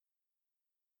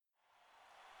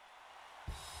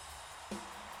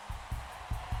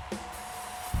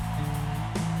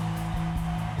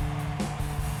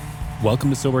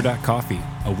Welcome to Sober.Coffee,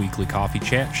 a weekly coffee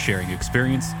chat sharing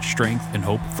experience, strength, and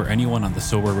hope for anyone on the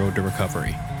sober road to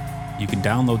recovery. You can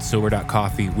download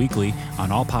Sober.Coffee weekly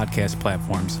on all podcast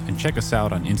platforms and check us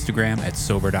out on Instagram at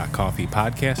Sober.Coffee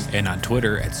Podcast and on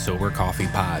Twitter at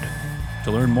SoberCoffeePod.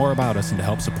 To learn more about us and to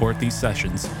help support these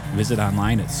sessions, visit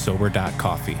online at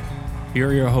Sober.Coffee. Here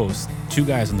are your hosts, two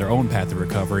guys on their own path to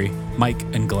recovery, Mike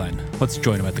and Glenn. Let's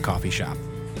join them at the coffee shop.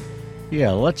 Yeah,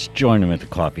 let's join them at the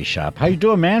coffee shop. How you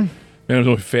doing, man? Man, I'm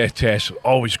doing fantastic.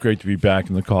 Always great to be back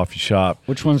in the coffee shop.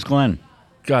 Which one's Glenn?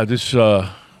 God, this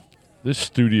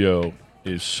studio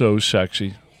is so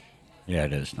sexy. Yeah,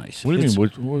 it is nice. What do you mean?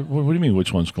 What do you mean?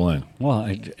 Which one's Glenn? Well,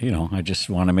 I just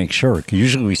want to make sure.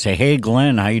 Usually we say, "Hey,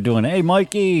 Glenn, how you doing?" "Hey,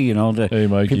 Mikey." Hey,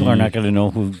 Mikey. People are not going to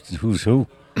know who's who.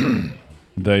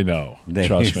 They know.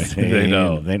 Trust me. They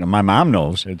know. They know. My mom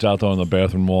knows. It's out there on the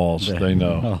bathroom walls. They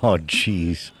know. Oh,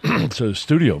 jeez. So the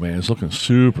studio, man, it's looking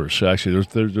super sexy.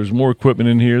 There's more equipment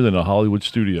in here than a Hollywood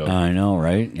studio. I know,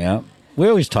 right? Yeah. We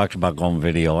always talked about going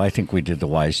video. I think we did the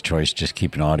wise choice, just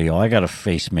keeping audio. I got a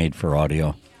face made for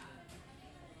audio.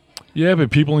 Yeah,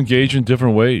 but people engage in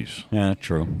different ways. Yeah,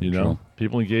 true. You know,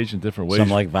 people engage in different ways. Some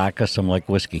like vodka, some like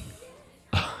whiskey.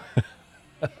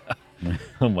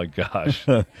 Oh my gosh!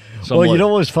 Well, you know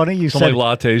what was funny? You some said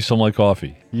like lattes, some like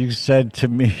coffee. You said to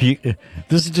me,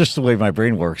 this is just the way my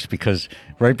brain works, because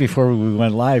right before we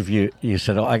went live, you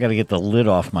said, "Oh, I got to get the lid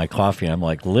off my coffee." I'm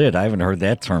like, "Lid? I haven't heard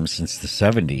that term since the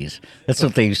 '70s. That's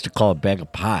what they used to call a bag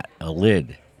of pot, a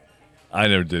lid." I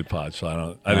never did pot,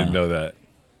 so I didn't know that.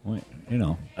 Well, you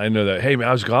know, I know that. Hey, man,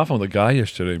 I was golfing with a guy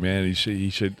yesterday, man.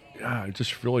 He said, I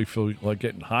just really feel like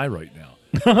getting high right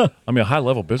now. I mean, a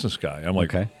high-level business guy. I'm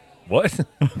like, okay. What?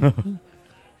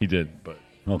 He did, but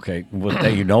okay, well,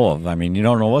 that you know of. I mean, you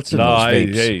don't know what's in those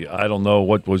vapes. I don't know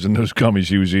what was in those gummies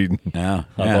he was eating. Yeah,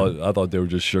 I thought they were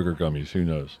just sugar gummies. Who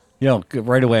knows? You know,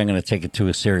 right away I'm going to take it to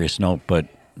a serious note, but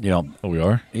Oh, we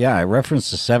are? Yeah, I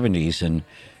referenced the '70s, and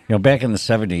back in the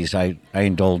 '70s, I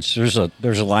indulged.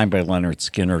 There's a line by Leonard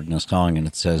Skinner in a song, and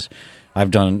it says,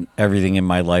 "I've done everything in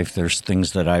my life. There's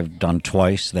things that I've done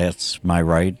twice. That's my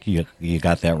right. You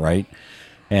got that right."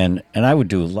 And I would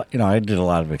do, I did a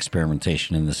lot of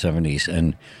experimentation in the '70s,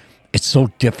 and it's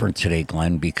so different today,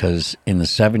 Glenn, because in the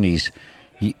 '70s,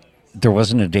 there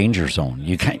wasn't a danger zone.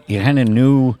 You kind of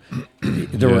knew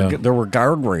there were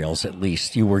guardrails at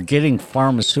least. You were getting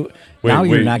pharmaceutical. Now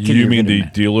you're not getting. You mean the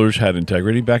dealers had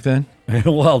integrity back then?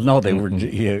 Well, no, they were.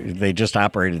 They just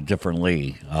operated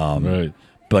differently. Right.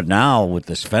 But now with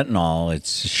this fentanyl,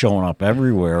 it's showing up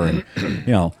everywhere,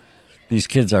 and these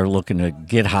kids are looking to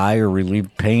get high or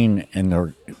relieve pain, and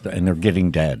they're getting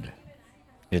dead.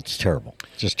 It's terrible.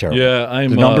 It's just terrible. Yeah,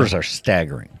 the numbers are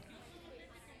staggering.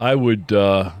 I would.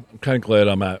 I'm kind of glad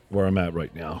I'm at where I'm at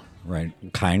right now. Right?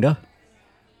 Kinda.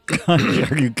 Are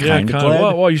you kind of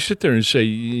glad? Well, you sit there and say,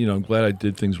 I'm glad I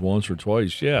did things once or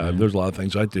twice. Yeah, There's a lot of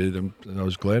things I did and I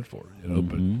was glad for.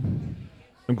 But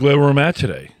I'm glad where I'm at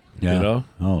today. Yeah.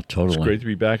 Oh, totally. It's great to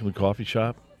be back in the coffee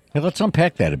shop. Hey, let's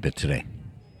unpack that a bit today.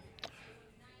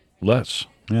 Let's.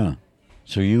 Yeah.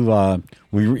 So you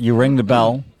rang the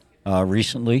bell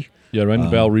recently. Yeah, I rang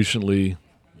the bell recently.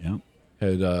 Yeah.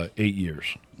 Had 8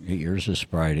 years. 8 years of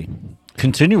sobriety.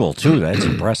 Continual, too. That's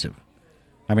impressive.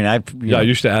 I mean, I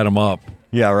used to add them up.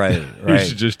 Yeah, right. I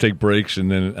used to just take breaks and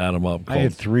then add them up. I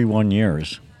had 3 1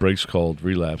 years. Breaks called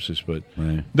relapses, but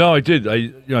right. No, I did.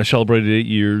 I celebrated 8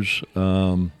 years.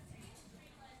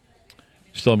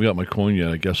 Still haven't got my coin yet.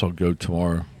 I guess I'll go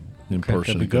tomorrow in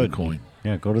person and get a coin.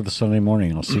 Yeah, go to the Sunday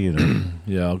morning. I'll see you there.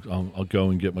 Yeah, I'll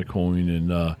go and get my coin.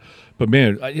 And but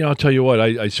man, I'll tell you what.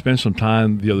 I spent some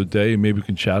time the other day, and maybe we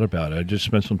can chat about it. I just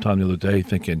spent some time the other day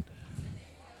thinking,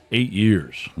 8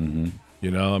 years.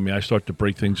 Mm-hmm. I start to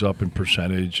break things up in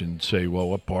percentage and say, well,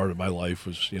 what part of my life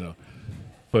was,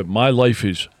 But my life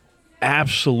is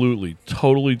absolutely,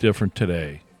 totally different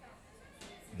today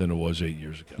than it was 8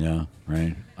 years ago. Yeah,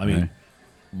 right. I mean,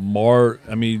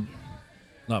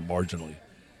 not marginally.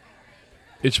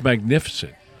 It's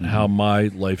magnificent how my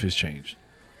life has changed.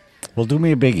 Well, do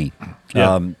me a biggie.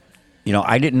 Yeah.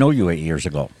 I didn't know you 8 years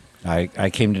ago.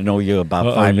 I came to know you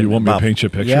about 5. You want me to paint you a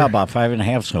picture? Yeah, about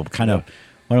 5.5. So kind of,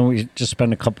 why don't we just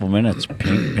spend a couple of minutes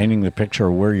painting the picture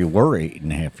of where you were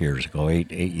 8.5 years ago,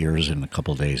 8 years and a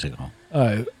couple of days ago.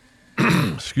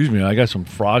 Excuse me, I got some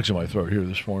frogs in my throat here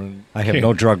this morning. I have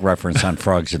no drug reference on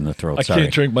frogs in the throat. I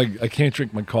can't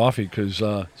drink my coffee because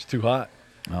it's too hot.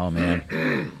 Oh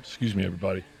man. Excuse me,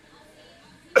 everybody.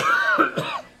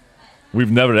 We've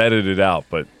never edited it out,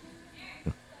 but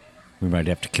we might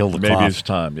have to kill the maybe cough. it's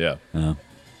time. Yeah.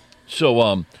 So,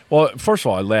 well, first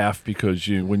of all, I laugh because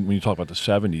when you talk about the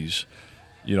 '70s,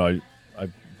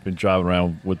 I've been driving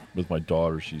around with my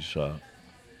daughter. She's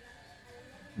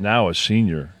now a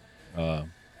senior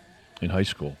in high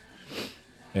school,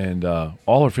 and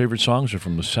all her favorite songs are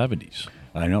from the 70s.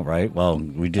 I know, right? Well,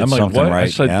 we did I'm like, something what? right. I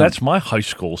said, yeah. that's my high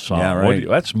school song. Yeah, What right. do you-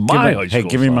 that's my high school Hey,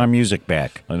 give me song. my music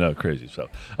back. I know, crazy. So,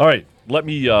 all right, let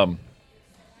me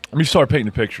start painting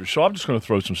a picture. So I'm just going to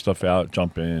throw some stuff out,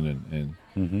 jump in,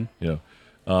 and you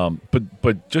know,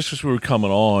 but just as we were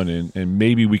coming on, and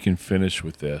maybe we can finish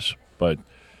with this, but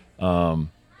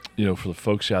you know, for the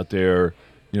folks out there,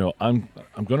 you know, I'm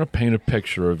going to paint a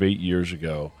picture of 8 years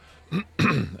ago, and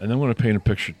then I'm going to paint a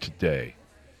picture today,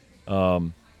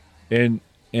 and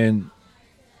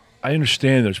I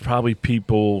understand there's probably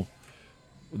people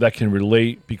that can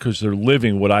relate because they're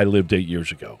living what I lived 8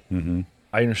 years ago. Mm-hmm.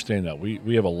 I understand that.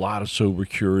 We have a lot of sober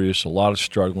curious, a lot of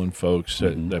struggling folks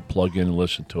that plug in and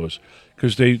listen to us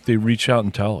because they reach out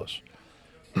and tell us.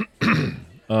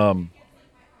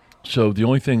 So the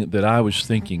only thing that I was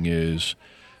thinking is,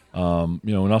 you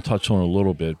know, and I'll touch on it a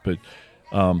little bit, but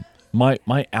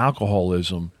my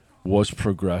alcoholism was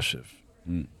progressive.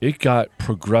 Mm. It got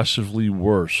progressively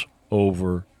worse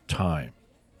over time.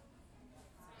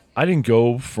 I didn't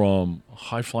go from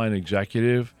high-flying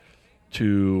executive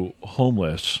to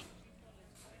homeless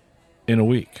in a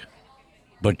week.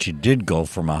 But you did go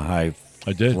from a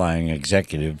high-flying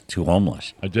executive to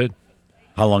homeless. I did.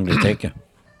 How long did it take you?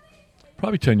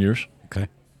 Probably 10 years. Okay.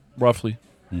 Roughly.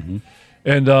 Mm-hmm.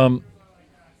 And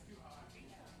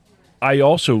I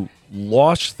also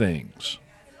lost things.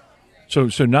 So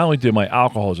not only did my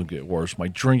alcoholism get worse, my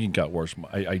drinking got worse.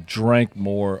 I drank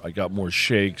more. I got more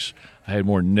shakes. I had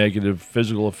more negative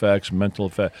physical effects, mental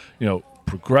effects, you know,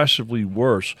 progressively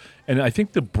worse. And I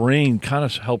think the brain kind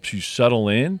of helps you settle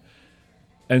in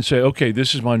and say, okay,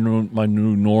 this is my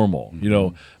new normal. Mm-hmm. You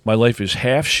know, my life is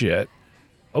half shit.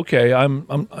 Okay,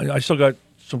 I still got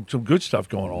some good stuff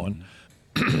going on.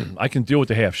 I can deal with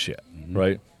the half shit,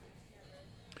 right?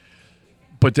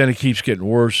 But then it keeps getting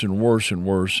worse and worse and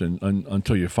worse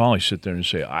until you finally sit there and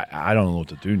say, I don't know what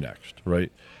to do next,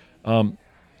 right? And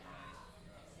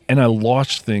I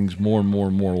lost things more and more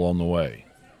and more along the way.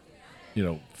 You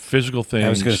know, physical things. I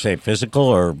was going to say physical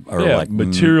or like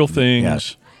material things.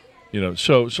 Yes. You know,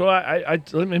 so I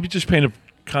let me just paint a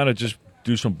kind of just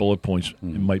do some bullet points.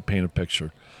 It might paint a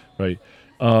picture, right?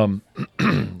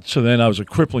 So then I was a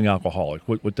crippling alcoholic.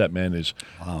 What that meant is,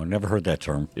 wow, never heard that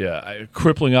term. Yeah,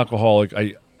 crippling alcoholic.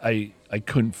 I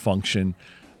couldn't function.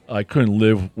 I couldn't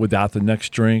live without the next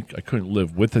drink. I couldn't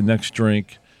live with the next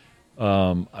drink.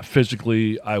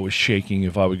 Physically, I was shaking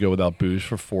if I would go without booze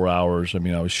for 4 hours. I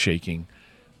mean, I was shaking.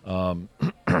 I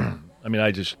mean,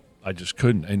 I just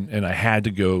couldn't, and I had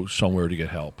to go somewhere to get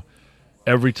help.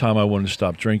 Every time I wanted to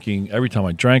stop drinking, every time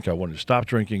I drank, I wanted to stop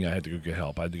drinking, I had to go get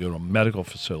help. I had to go to a medical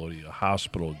facility, a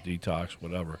hospital, detox,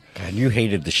 whatever. God, you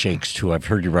hated the shakes, too. I've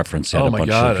heard you reference that a bunch.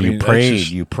 God. You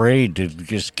prayed to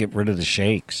just get rid of the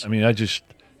shakes. I mean, I just,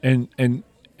 and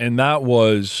that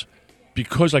was,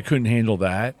 because I couldn't handle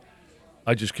that,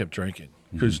 I just kept drinking.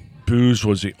 Because booze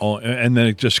was the only, and then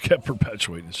it just kept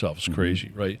perpetuating itself. It's crazy,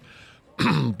 right?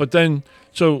 But then,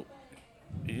 so,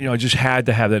 you know, I just had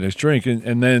to have that next drink,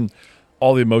 and then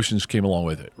all the emotions came along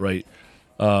with it, right?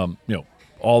 You know,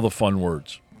 all the fun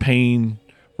words: pain,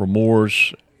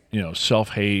 remorse, you know,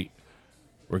 self-hate,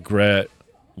 regret,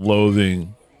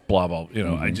 loathing, blah blah. You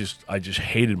know, I just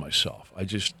hated myself. I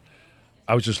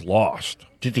was just lost.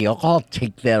 Did the alcohol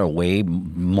take that away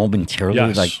momentarily?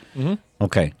 Yes. Like,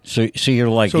 okay, so you're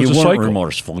like, So you it's a weren't cycle.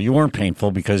 remorseful, you weren't painful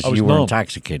because was you were numb.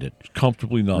 intoxicated,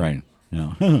 Comfortably numb. right?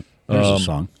 Yeah, there's a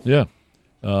song. Yeah.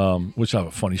 Which I have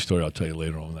a funny story I'll tell you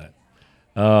later on that.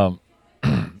 You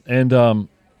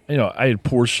know, I had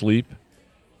poor sleep.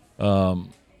 You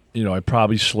know, I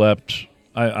probably slept.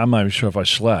 I'm not even sure if I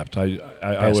slept. I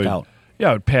would, out. Yeah,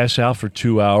 I would pass out for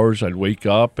 2 hours. I'd wake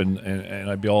up and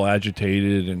I'd be all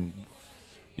agitated and,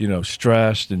 you know,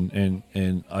 stressed and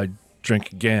I'd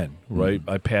drink again, right?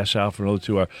 I'd pass out for another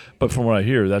 2 hours. But from what I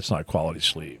hear, that's not quality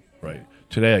sleep, right?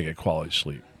 Today I get quality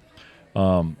sleep.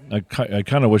 I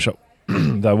kind of wish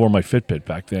that I wore my Fitbit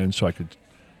back then so I could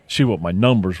see what my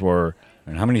numbers were.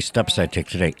 And how many steps did I take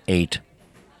today? 8.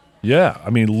 Yeah, I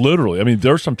mean, literally. I mean,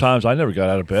 there's some times I never got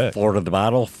out of bed. 4 to the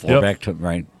bottle, 4 Yep. back to,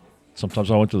 right. Sometimes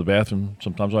I went to the bathroom.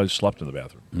 Sometimes I slept in the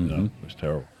bathroom. You know, it was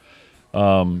terrible.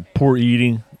 Poor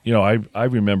eating. You know, I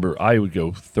remember I would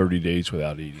go 30 days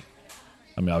without eating.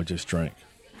 I mean, I would just drink.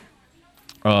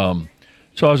 So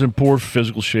I was in poor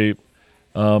physical shape,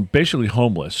 basically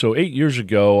homeless. So 8 years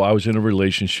ago, I was in a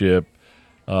relationship.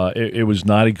 It was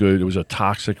not it was a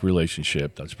toxic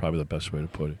relationship. That's probably the best way to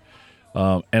put it.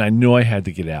 And I knew I had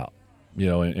to get out.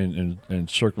 looking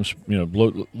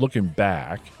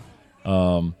back,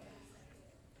 that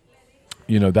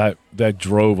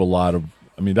drove a lot of.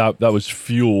 I mean, that was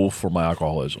fuel for my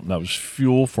alcoholism. That was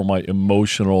fuel for my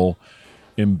emotional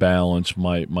imbalance,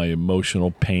 my emotional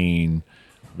pain,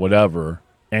 whatever,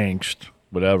 angst,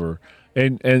 whatever,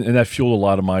 and that fueled a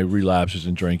lot of my relapses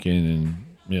and drinking,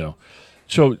 and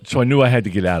so I knew I had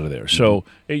to get out of there. So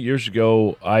 8 years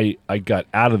ago, I got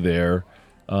out of there.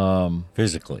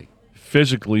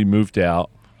 Physically moved out.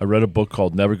 I read a book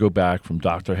called Never Go Back from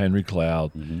Dr. Henry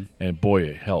Cloud, and boy,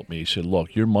 it helped me. He said,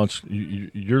 look, your life's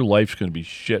going to be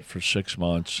shit for 6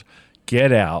 months.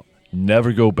 Get out,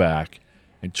 never go back,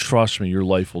 and trust me, your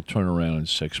life will turn around in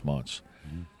 6 months.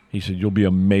 He said, you'll be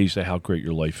amazed at how great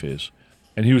your life is.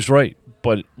 And he was right,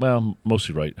 but, well,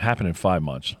 mostly right. It happened in 5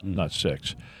 months, not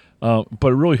 6. But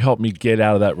it really helped me get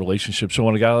out of that relationship. So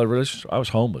when I got out of the relationship, I was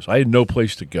homeless. I had no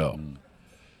place to go.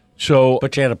 So,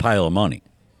 but you had a pile of money.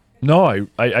 No,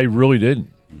 I really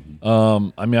didn't.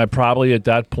 I mean, I probably at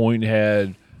that point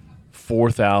had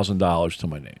 $4,000 to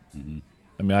my name.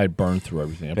 I mean, I had burned through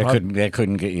everything. That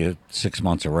couldn't get you 6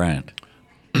 months of rent.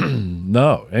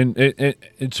 No,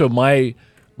 and so my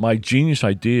genius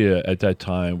idea at that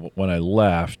time when I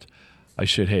left, I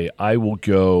said, hey, I will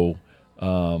go.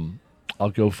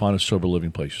 I'll go find a sober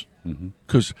living place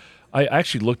because I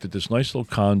actually looked at this nice little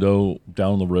condo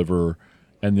down the river.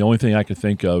 And the only thing I could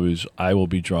think of is I will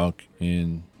be drunk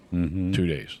in 2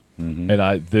 days, and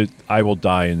I will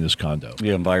die in this condo. The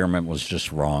environment was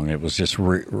just wrong. It was just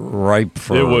ripe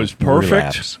for. It was perfect.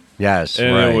 Relapse. Yes,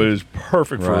 and right. it was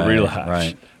perfect for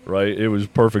relapse. Right. It was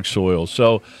perfect soil.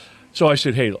 So I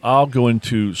said, hey, I'll go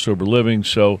into sober living.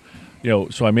 So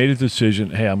I made a decision.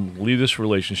 Hey, I'm going to leave this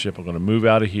relationship. I'm going to move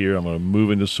out of here. I'm going to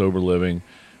move into sober living.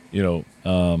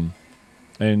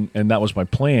 And that was my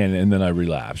plan, and then I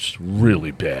relapsed really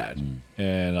bad.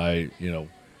 And I,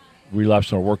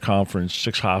 relapsed on a work conference,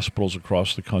 6 hospitals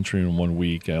across the country in 1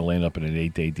 week, and I landed up in an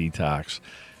 8-day detox.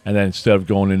 And then instead of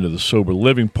going into the sober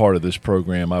living part of this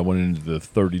program, I went into the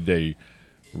 30-day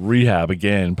rehab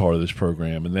again part of this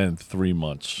program, and then 3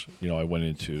 months, I went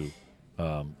into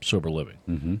sober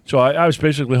living. So I was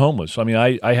basically homeless. I mean,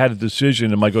 I had a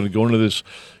decision: am I going to go into this,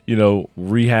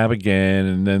 rehab again,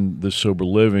 and then the sober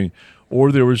living?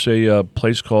 Or there was a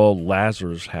place called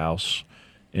Lazarus House,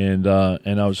 and I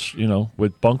was,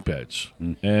 with bunk beds.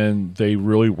 And they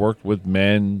really worked with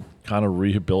men, kind of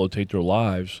rehabilitate their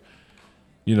lives,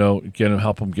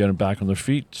 help them get them back on their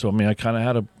feet. So, I mean, I kind of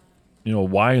had a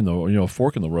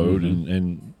fork in the road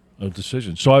and a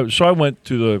decision. So I went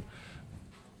to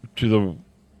the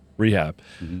rehab,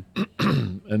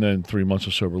 and then 3 months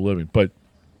of sober living. But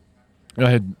I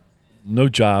had no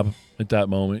job at that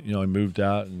moment. I moved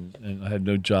out and I had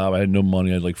no job. I had no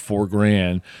money. I had like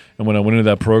 $4,000. And when I went into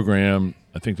that program,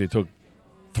 I think they took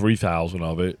 $3,000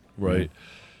 of it. Right.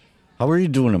 How were you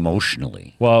doing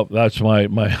emotionally? Well, that's my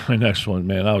next one,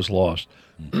 man. I was lost.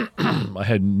 I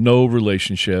had no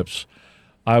relationships.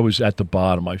 I was at the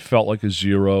bottom. I felt like a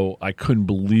zero. I couldn't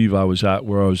believe I was at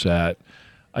where I was at.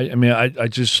 I mean, I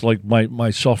just, like,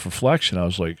 my self-reflection, I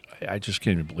was like, I just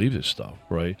can't even believe this stuff.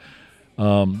 Right.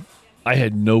 I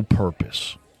had no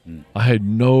purpose. I had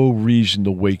no reason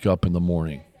to wake up in the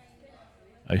morning.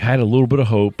 I had a little bit of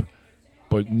hope,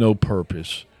 but no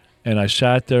purpose. And I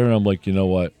sat there and I'm like, you know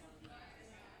what?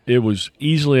 It was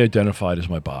easily identified as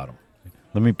my bottom.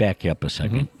 Let me back you up a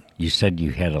second. You said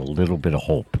you had a little bit of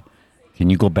hope.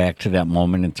 Can you go back to that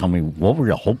moment and tell me, what were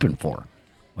you hoping for?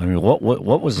 I mean, what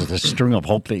was the string of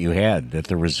hope that you had? That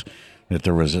there was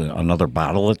another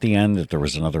bottle at the end? That there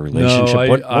was another relationship? No,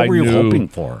 what were you hoping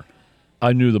for?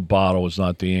 I knew the bottle was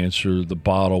not the answer. The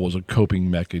bottle was a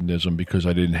coping mechanism because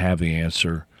I didn't have the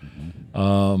answer.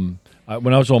 When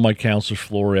I was on my counselor's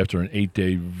floor after an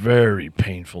 8-day, very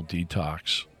painful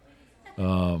detox,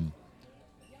 I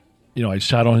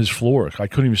sat on his floor. I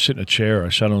couldn't even sit in a chair. I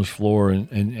sat on his floor,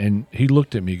 and he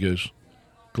looked at me. He goes,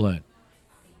 Glenn,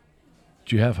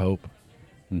 do you have hope?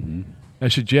 I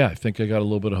said, yeah, I think I got a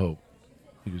little bit of hope.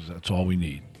 He goes, that's all we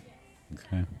need.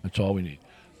 Okay. That's all we need.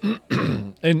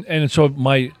 and so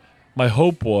my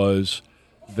hope was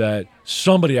that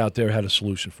somebody out there had a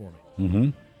solution for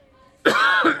me.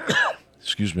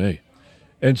 Excuse me.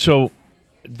 And so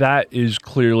that is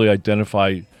clearly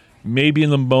identified. Maybe in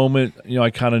the moment,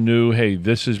 I kind of knew, hey,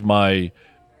 this is my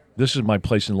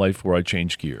place in life where I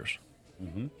change gears.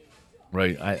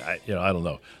 Right? I don't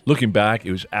know. Looking back,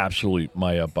 it was absolutely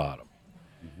my bottom.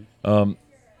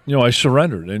 I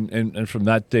surrendered, and from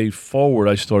that day forward,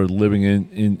 I started living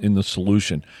in the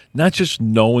solution. Not just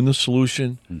knowing the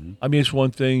solution. I mean, it's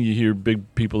one thing you hear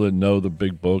big people that know the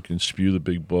big book and spew the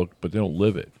big book, but they don't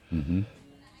live it.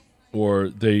 or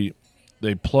they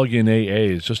plug in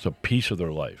AA as just a piece of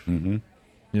their life. Mm-hmm.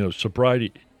 You know,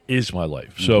 sobriety is my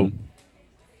life. So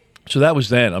that was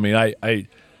then. I mean, I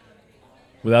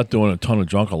without doing a ton of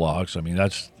drunkalogs, I mean,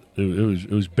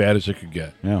 it was bad as it could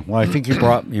get. Yeah. Well, I think you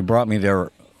brought me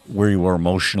there where you were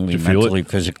emotionally, Did you feel mentally, it?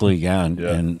 physically, yeah,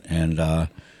 and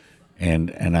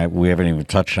we haven't even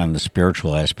touched on the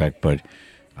spiritual aspect, but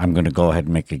I'm going to go ahead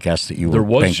and make a guess that you were There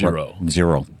was bankrupt.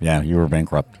 Zero. Yeah, you were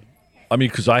bankrupt. I mean,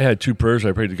 because I had 2 prayers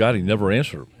I prayed to God, He never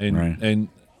answered them, Right. and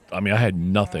I mean, I had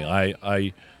nothing. I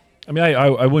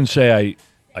wouldn't say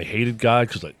I hated God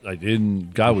because I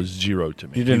didn't. God was zero to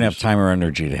me. You didn't He have was- time or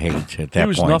energy to hate at that He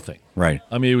was point. nothing. Right.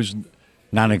 I mean, it was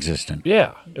Non-existent.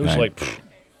 yeah. It was Right. like, pfft,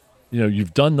 you know,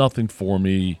 you've done nothing for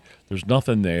me. There's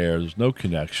nothing there. There's no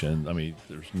connection. I mean,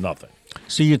 there's nothing.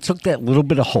 So you took that little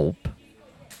bit of hope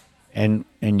and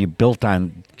you built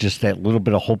on just that little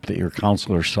bit of hope that your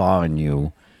counselor saw in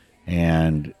you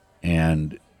and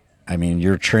I mean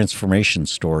your transformation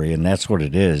story, and that's what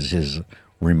it is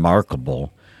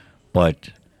remarkable. But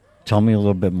tell me a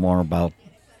little bit more about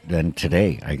then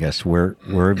today, I guess. Where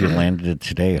have you landed it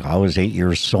today? How is 8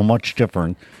 years so much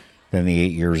different than the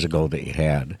 8 years ago that you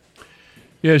had?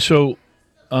 Yeah. So,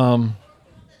 the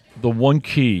one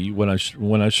key when I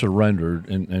surrendered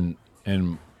and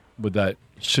with that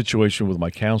situation with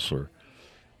my counselor,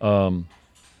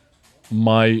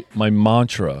 my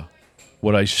mantra,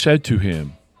 what I said to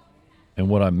him, and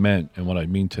what I meant and what I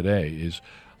mean today is,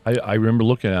 I remember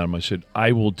looking at him. I said,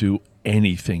 "I will do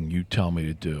anything you tell me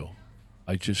to do.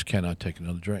 I just cannot take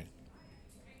another drink.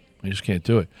 I just can't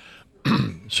do it."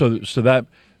 So that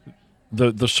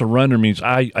the surrender means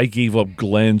I gave up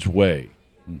Glenn's way,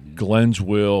 Glenn's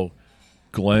will,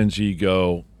 Glenn's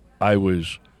ego. I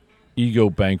was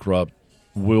ego bankrupt,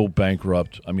 will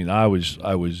bankrupt. I mean, I was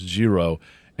zero,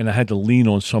 and I had to lean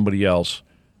on somebody else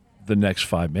the next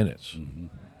 5 minutes,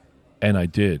 and I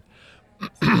did.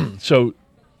 So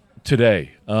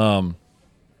today, I mean,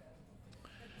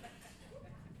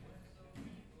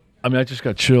 I just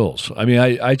got chills. I mean,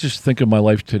 I just think of my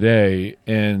life today,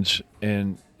 and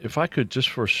if I could just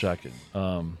for a second,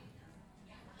 I'm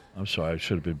sorry, I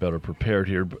should have been better prepared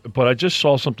here, but I just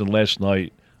saw something last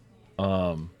night.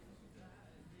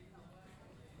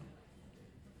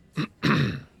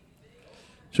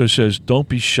 So it says, "Don't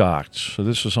be shocked." So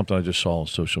this is something I just saw on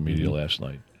social media last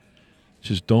night. It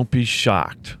says, "Don't be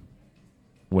shocked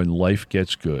when life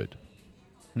gets good.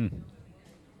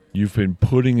 You've been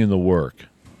putting in the work.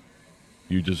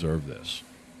 You deserve this."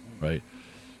 Right?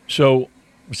 So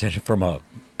Was that from a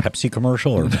Pepsi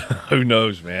commercial or who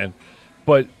knows, man?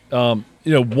 But,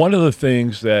 you know, one of the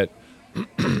things that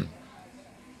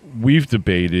we've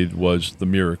debated was the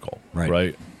miracle, Right.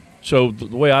 right? So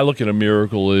the way I look at a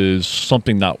miracle is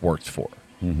something not worked for,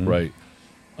 right?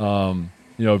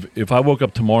 You know, if I woke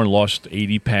up tomorrow and lost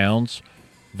 80 pounds,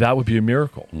 that would be a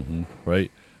miracle, right?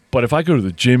 But if I go to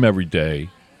the gym every day,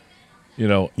 you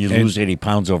know, you and- lose 80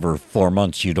 pounds over 4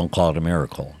 months, you don't call it a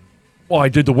miracle. well, I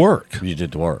did the work. You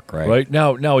did the work, right? Right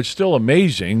now, it's still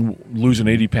amazing losing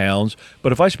 80 pounds.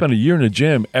 But if I spend a year in the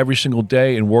gym every single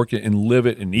day and work it and live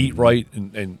it and eat right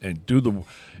and do the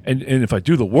and if I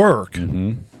do the work,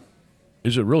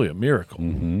 is it really a miracle?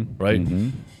 Right?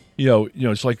 You know,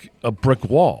 it's like a brick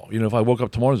wall. You know, if I woke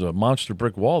up tomorrow, there's a monster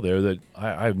brick wall there that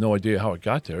I have no idea how it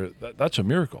got there. That's a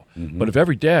miracle. But if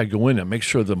every day I go in and make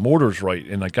sure the mortar's right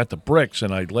and I got the bricks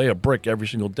and I lay a brick every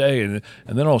single day and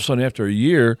then all of a sudden after a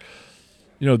year,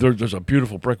 you know, there's a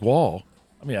beautiful brick wall.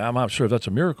 I mean, I'm not sure if that's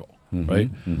a miracle,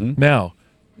 right? Now,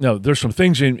 there's some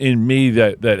things in me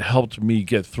that helped me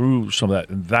get through some of that,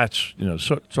 and that's, you know,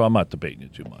 so I'm not debating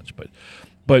it too much,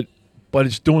 but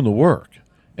it's doing the work.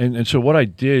 And so what I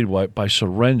did by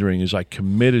surrendering is I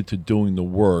committed to doing the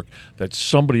work that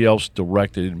somebody else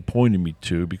directed and pointed me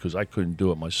to because I couldn't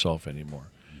do it myself anymore.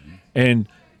 And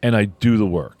I do the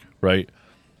work, right?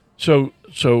 So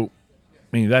I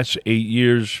mean, that's 8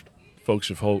 years. Folks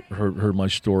have heard my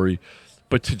story.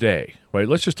 But today, right,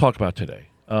 let's just talk about today.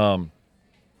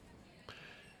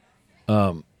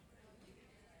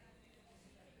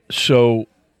 So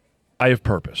I have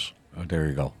purpose. Oh, there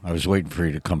you go. I was waiting for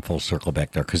you to come full circle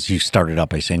back there because you started up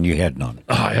by saying you had none.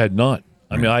 I had none.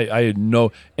 I mean, I had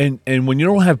no. And when you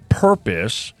don't have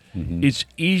purpose, it's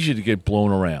easy to get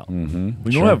blown around.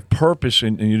 When you don't have purpose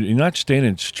and you're not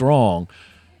standing strong,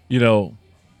 you know,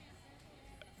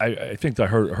 I think I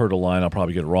heard a line, I'll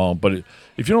probably get it wrong, but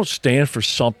if you don't stand for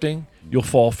something, you'll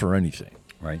fall for anything.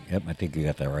 Right. Yep. I think you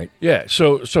got that right. Yeah.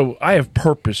 So I have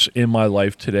purpose in my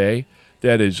life today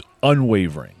that is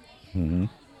unwavering.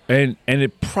 And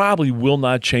it probably will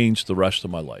not change the rest of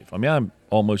my life. I mean, I'm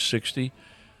almost 60,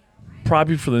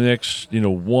 probably for the next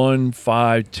 1,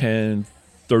 5, 10,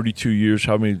 32 years,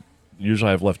 how many years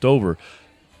I have left over,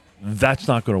 that's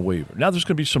not going to waver. Now there's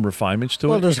going to be some refinements to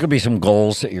Well, it. there's going to be some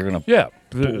goals that you're going to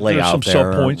lay there's out some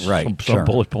there. sub-points, Right, some sure.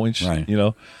 bullet points, Right.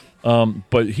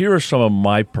 But here are some of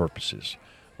my purposes.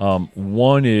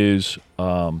 One is,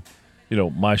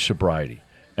 my sobriety.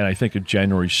 And I think of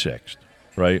January 6th,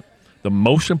 right? The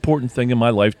most important thing in my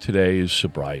life today is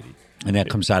sobriety. And that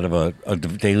comes out of a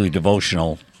daily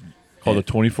devotional. Called a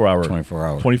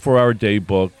 24-hour day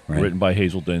book Right. written by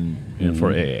Hazelden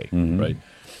for AA, right?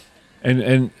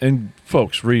 And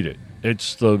folks, read it.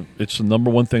 It's the number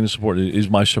one thing to support is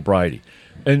my sobriety.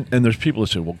 And there's people that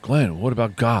say, well, Glenn, what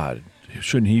about God?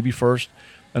 Shouldn't he be first?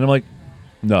 And I'm like,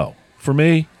 no. For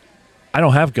me, I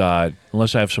don't have God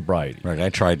unless I have sobriety. Right. I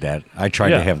tried that. I tried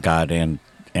to have God and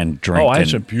drink. Oh, I had and,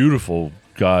 some beautiful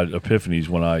God epiphanies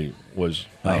when I was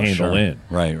a handle sure. in.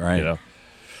 Right.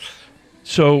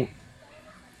 So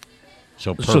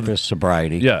purpose,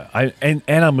 sobriety. yeah, and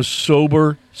I'm a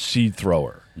sober seed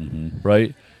thrower,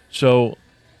 right? So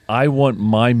I want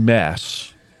my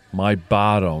mess, my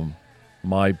bottom,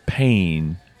 my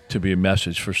pain to be a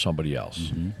message for somebody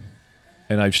else.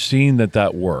 And I've seen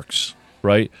that works,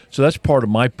 right? So that's part of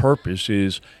my purpose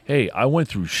is, hey, I went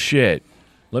through shit.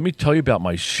 Let me tell you about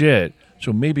my shit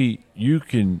so maybe you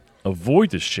can avoid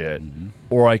the shit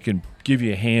or I can give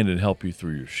you a hand and help you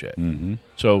through your shit.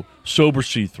 So sober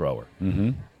seed thrower.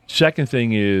 Second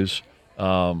thing is,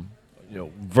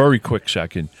 very quick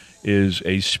second, is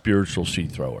a spiritual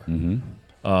seed thrower.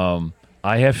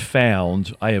 I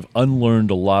have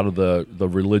unlearned a lot of the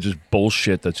religious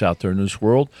bullshit that's out there in this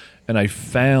world, and I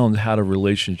found how to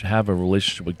have a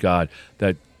relationship with God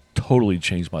that totally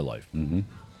changed my life.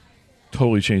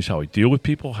 Totally changed how I deal with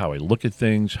people, how I look at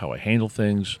things, how I handle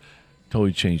things.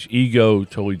 Totally changed ego.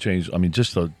 Totally changed. I mean,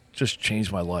 just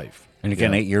changed my life. And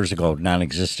again, 8 years ago,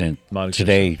 non-existent. Non-existent.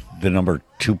 Today, the number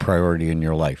 2 priority in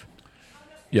your life.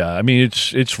 Yeah, I mean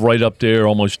it's right up there,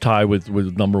 almost tied with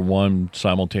number 1,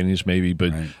 simultaneous maybe.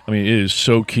 But Right. I mean, it is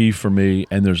so key for me,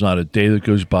 and there's not a day that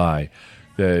goes by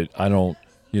that I don't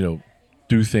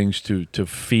do things to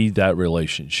feed that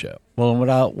relationship. Well, and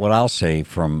what I'll say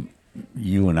from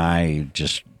you and I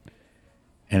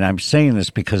and I'm saying this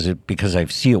because I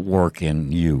see it work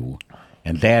in you,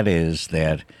 and that is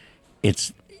that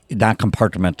it's not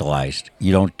compartmentalized.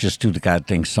 You don't just do the God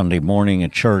thing Sunday morning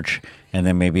at church and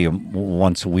then maybe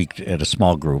once a week at a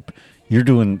small group. You're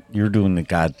doing the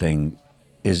God thing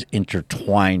is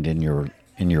intertwined in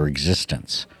your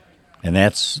existence, and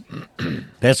that's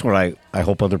what I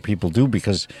hope other people do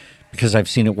because I've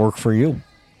seen it work for you.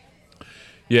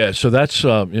 Yeah, so that's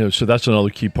that's another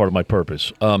key part of my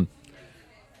purpose.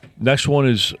 Next one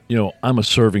is I'm a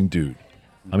serving dude.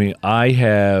 I mean, I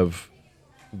have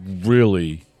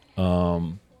really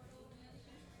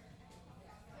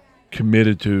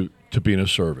committed to being a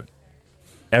servant.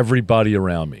 Everybody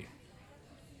around me.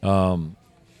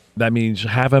 That means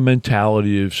have a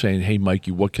mentality of saying, "Hey,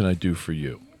 Mikey, what can I do for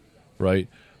you?" Right?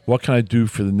 What can I do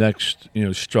for the next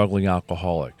struggling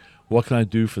alcoholic? What can I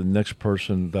do for the next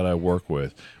person that I work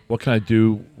with? What can I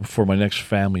do for my next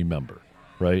family member?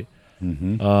 Right?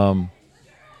 And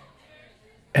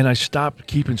I stopped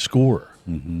keeping score.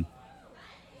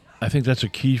 I think that's a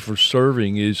key for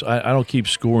serving is I don't keep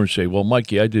score and say, well,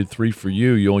 Mikey, I did 3 for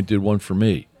you. You only did 1 for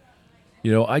me.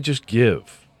 I just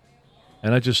give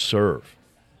and I just serve.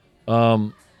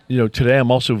 Today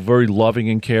I'm also very loving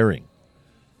and caring,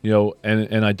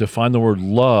 and I define the word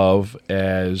love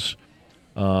as,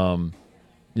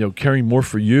 caring more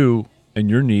for you and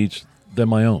your needs than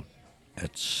my own.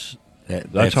 That's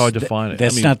how I define it.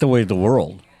 That's not the way of the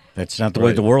world. That's not the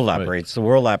way the world right. operates. The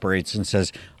world operates and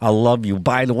says, I'll love you.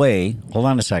 By the way, hold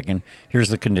on a second. Here's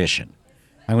the condition.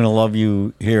 I'm going to love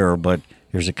you here, but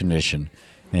here's a condition.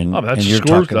 And, that's and a you're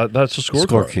score. talking, That's a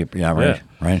scorekeeper. Yeah, right.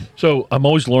 Right. So I'm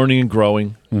always learning and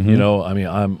growing. I mean,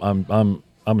 I'm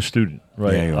a student,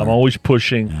 right? Yeah, you I'm are. always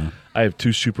pushing. Yeah. I have 2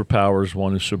 superpowers.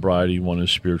 One is sobriety. One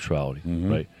is spirituality,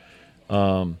 right?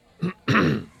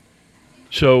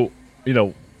 So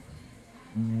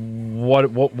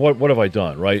what have I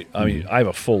done, right? I mean, I have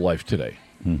a full life today.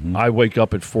 I wake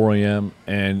up at 4 a.m.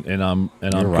 and I'm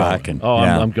rocking. going. Oh,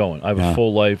 Yeah. I'm going. I have a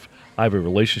full life. I have a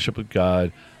relationship with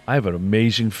God. I have an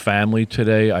amazing family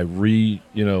today. I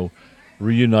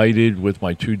reunited with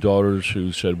my 2 daughters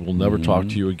who said, we'll never talk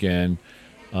to you again.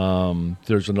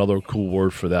 There's another cool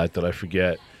word for that I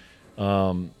forget.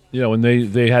 And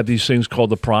they had these things called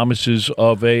the promises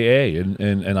of AA,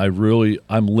 and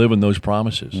I'm living those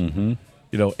promises.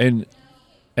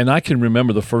 And I can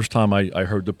remember the first time I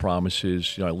heard the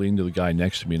promises. I leaned to the guy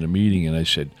next to me in a meeting, and I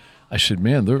said,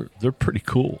 man, they're pretty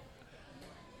cool.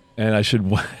 And I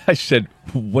said,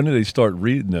 when do they start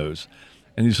reading those?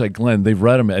 And he's like, Glenn, they've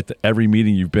read them at every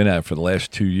meeting you've been at for the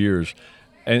last 2 years.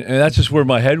 And that's just where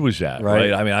my head was at,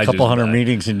 right? I mean, a couple hundred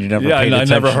meetings and you never paid and I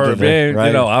attention never heard, to them.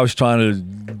 Right? I was trying to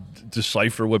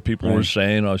decipher what people were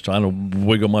saying. I was trying to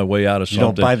wiggle my way out of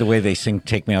something. By the way, they sing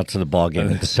 "Take Me Out to the Ball Game"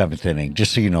 at the 7th inning,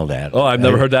 just so you know that. Oh, I've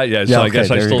never heard that yet, so I guess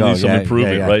I still need some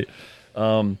improvement, right?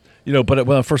 But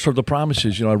when I first heard the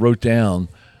promises, I wrote down,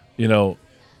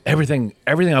 everything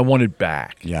I wanted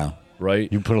back. Yeah.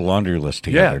 Right? You put a laundry list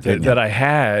together, didn't you? That I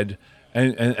had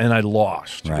and I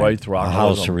lost, right? Throughout a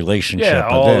house, a relationship,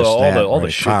 all the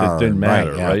shit that didn't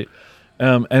matter, right?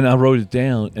 And I wrote it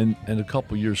down, and a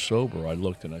couple years sober, I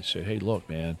looked and I said, hey, look,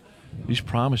 man, these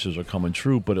promises are coming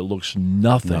true, but it looks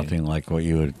nothing like what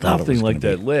you had thought nothing it was like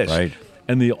that be. list. Right.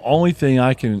 And the only thing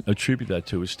I can attribute that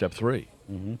to is step 3.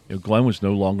 Mm-hmm. Glenn was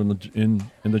no longer in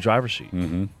the driver's seat.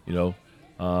 Mm-hmm.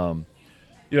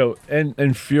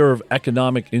 And fear of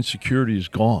economic insecurity is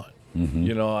gone.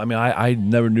 Mm-hmm. I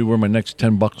never knew where my next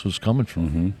 $10 was coming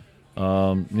from.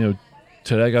 Mm-hmm.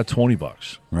 Today I got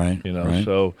 $20. Right. Right.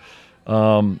 So,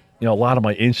 a lot of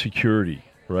my insecurity,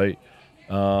 right,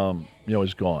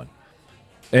 is gone.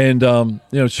 And,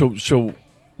 so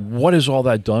what has all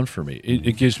that done for me?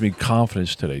 It gives me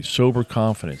confidence today, sober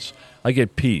confidence. I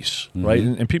get peace, right?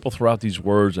 And people throw out these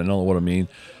words, I don't know what I mean.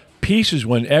 Peace is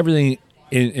when everything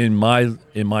in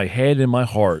my head and my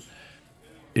heart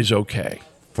is okay.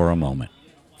 For a moment.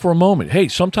 Hey,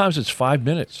 sometimes it's 5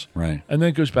 minutes. Right. And then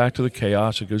it goes back to the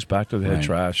chaos. It goes back to the head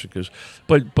trash. It goes,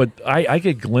 but I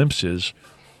get glimpses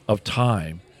of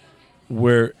time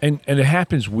where, and it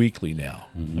happens weekly now.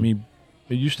 Mm-hmm. I mean,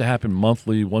 it used to happen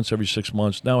monthly, once every 6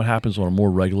 months. Now it happens on a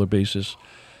more regular basis.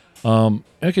 I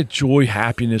get joy,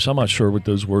 happiness. I'm not sure what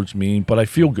those words mean, but I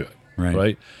feel good.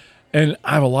 Right. And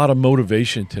I have a lot of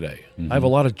motivation today. Mm-hmm. I have a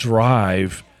lot of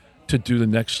drive to do the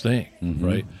next thing. Mm-hmm.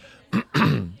 Right.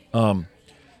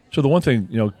 So the one thing,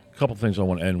 a couple things I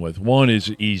want to end with. One is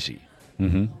easy.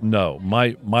 Mm-hmm. No,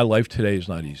 my life today is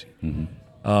not easy.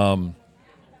 Mm-hmm.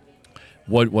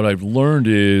 What I've learned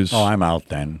is... Oh, I'm out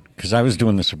then, because I was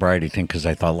doing the sobriety thing because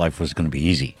I thought life was going to be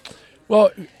easy.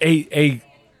 Well, a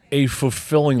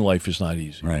fulfilling life is not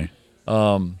easy. Right.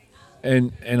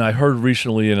 And I heard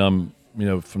recently, and I'm,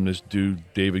 from this dude,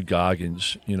 David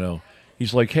Goggins,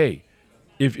 he's like, hey,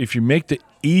 if you make the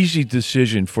easy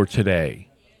decision for today,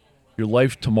 your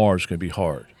life tomorrow is going to be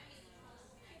hard.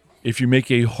 If you make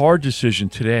a hard decision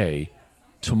today,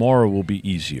 tomorrow will be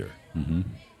easier. Mm-hmm.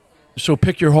 So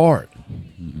pick your heart.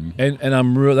 Mm-hmm. And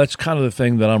I'm real. That's kind of the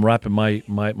thing that I'm wrapping my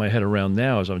head around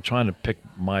now is I'm trying to pick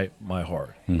my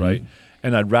heart, mm-hmm. right?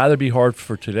 And I'd rather be hard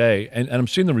for today, and I'm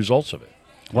seeing the results of it.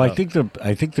 Well, I think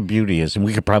the beauty is, and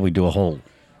we could probably do a whole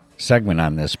segment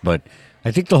on this, but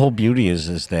I think the whole beauty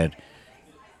is that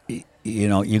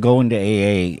you go into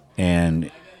AA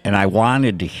and I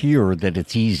wanted to hear that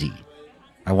it's easy.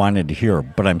 I wanted to hear,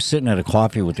 but I'm sitting at a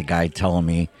coffee with a guy telling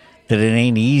me that it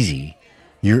ain't easy.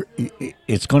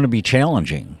 It's going to be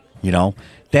challenging.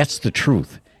 That's the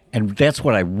truth. And that's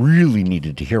what I really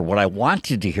needed to hear. What I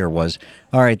wanted to hear was,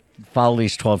 all right, follow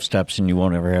these 12 steps and you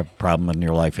won't ever have a problem in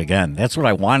your life again. That's what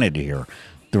I wanted to hear.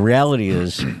 The reality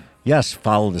is, yes,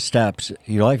 follow the steps.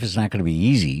 Your life is not going to be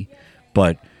easy,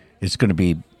 but it's going to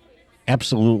be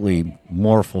absolutely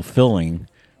more fulfilling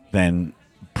than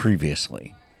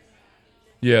previously.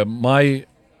 Yeah,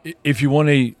 if you want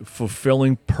a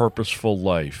fulfilling, purposeful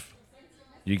life,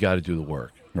 you got to do the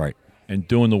work. Right. And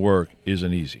doing the work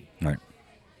isn't easy. Right.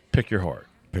 Pick your heart.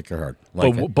 Pick your heart.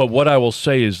 But what I will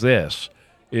say is this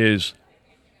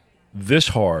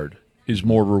hard is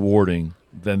more rewarding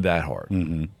than that hard.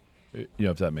 Mm-hmm.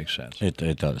 If that makes sense. It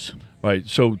does. Right.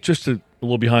 So just a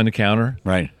little behind the counter.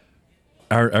 Right.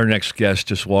 Our next guest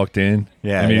just walked in.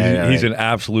 Yeah, he's an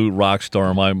absolute rock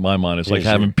star in my mind. It's like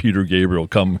having Peter Gabriel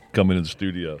come into the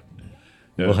studio.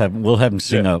 Yeah. We'll have him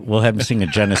sing a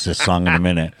Genesis song in a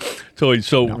minute. So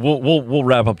we'll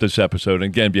wrap up this episode. And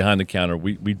again, behind the counter,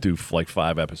 we do like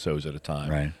 5 episodes at a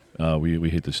time. Right. We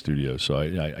hit the studio, so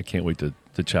I can't wait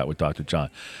to chat with Dr. John.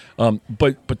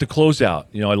 But to close out,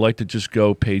 I'd like to just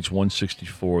go page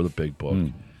 164 of the big book,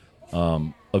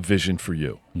 A Vision for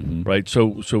You. Mm-hmm. Right.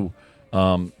 So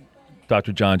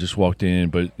Dr. John just walked in,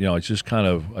 but I just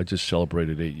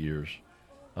celebrated 8 years.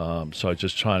 So I was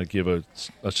just trying to give a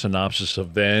synopsis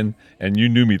of then, and you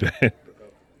knew me then.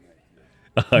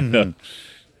 Mm-hmm.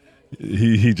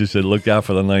 He just said, "Look out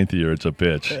for the 9th year. It's a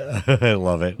bitch." I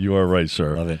love it. You are right,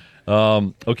 sir. Love it.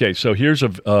 Okay, so here's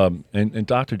and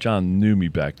Dr. John knew me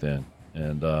back then,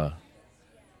 and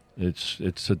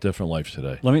It's a different life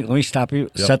today. Let me stop you.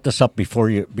 Yep. Set this up before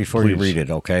you Please. read it,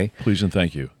 okay? Please and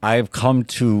thank you. I've come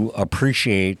to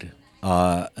appreciate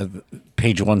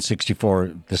page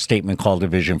 164, the statement called "A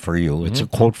Vision for You." It's a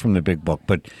quote from the Big Book,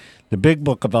 but the Big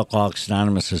Book of Alcoholics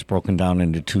Anonymous is broken down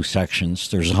into two sections.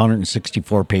 There's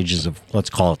 164 pages of, let's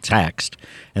call it, text,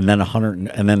 and then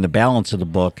the balance of the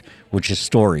book, which is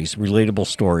stories, relatable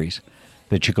stories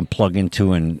that you can plug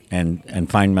into and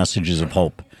find messages of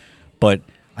hope. But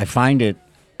I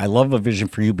love A Vision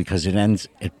for You because it ends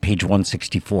at page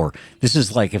 164. This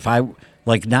is like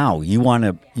now you want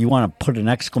to put an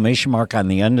exclamation mark on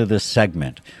the end of this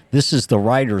segment. This is the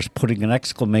writers putting an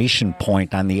exclamation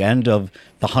point on the end of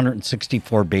the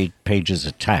 164 pages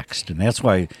of text, and that's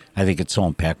why I think it's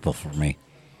so impactful for me.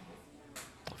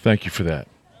 Thank you for that.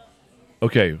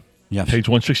 Okay, Yes. Page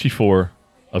 164,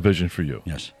 A Vision for You.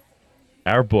 Yes.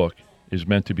 Our book is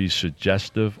meant to be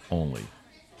suggestive only.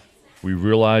 We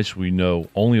realize we know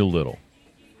only a little.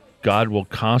 God will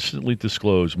constantly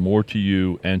disclose more to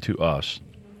you and to us.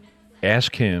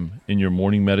 Ask Him in your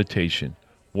morning meditation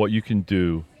what you can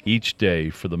do each day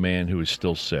for the man who is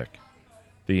still sick.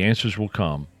 The answers will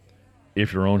come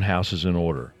if your own house is in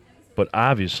order. But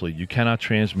obviously, you cannot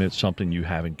transmit something you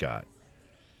haven't got.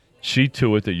 See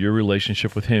to it that your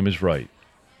relationship with Him is right,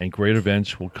 and great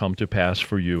events will come to pass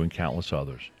for you and countless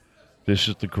others. This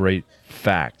is the great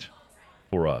fact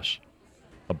for us.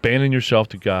 Abandon yourself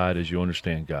to God as you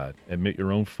understand God. Admit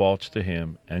your own faults to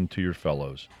Him and to your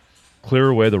fellows. Clear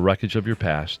away the wreckage of your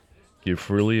past. Give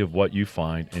freely of what you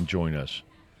find and join us.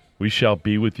 We shall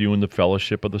be with you in the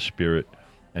fellowship of the Spirit,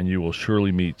 and you will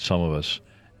surely meet some of us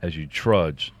as you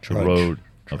trudge the road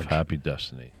of happy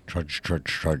destiny.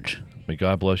 Trudge. May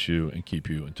God bless you and keep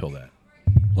you until then.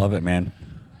 Love it, man.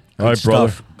 All right,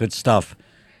 brother. Good stuff.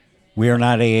 We are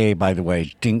not AA, by the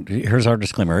way. Here's our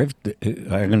disclaimer. I'm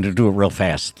going to do it real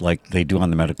fast, like they do on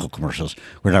the medical commercials.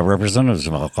 We're not representatives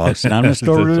of Alcoholics Anonymous.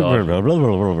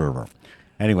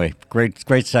 Anyway,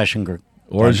 great session.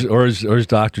 Or as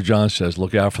Dr. John says,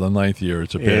 look out for the 9th year.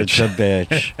 It's a bitch. It's a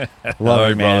bitch. Love All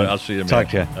right, it, man. brother. I'll see you, man. Talk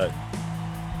to you.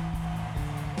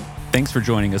 Thanks for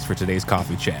joining us for today's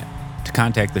coffee chat. To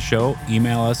contact the show,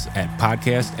 email us at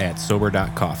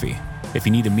podcast@sober.coffee. If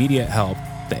you need immediate help,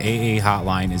 the AA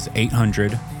hotline is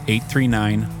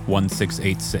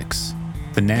 800-839-1686.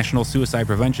 The National Suicide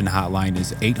Prevention Hotline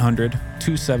is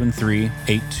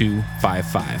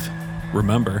 800-273-8255.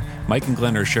 Remember, Mike and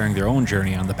Glenn are sharing their own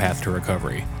journey on the path to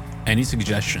recovery. Any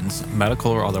suggestions,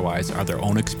 medical or otherwise, are their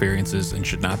own experiences and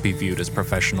should not be viewed as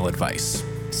professional advice.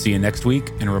 See you next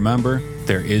week, and remember,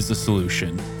 there is a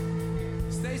solution.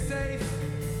 Stay safe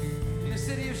in the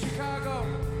city of Chicago.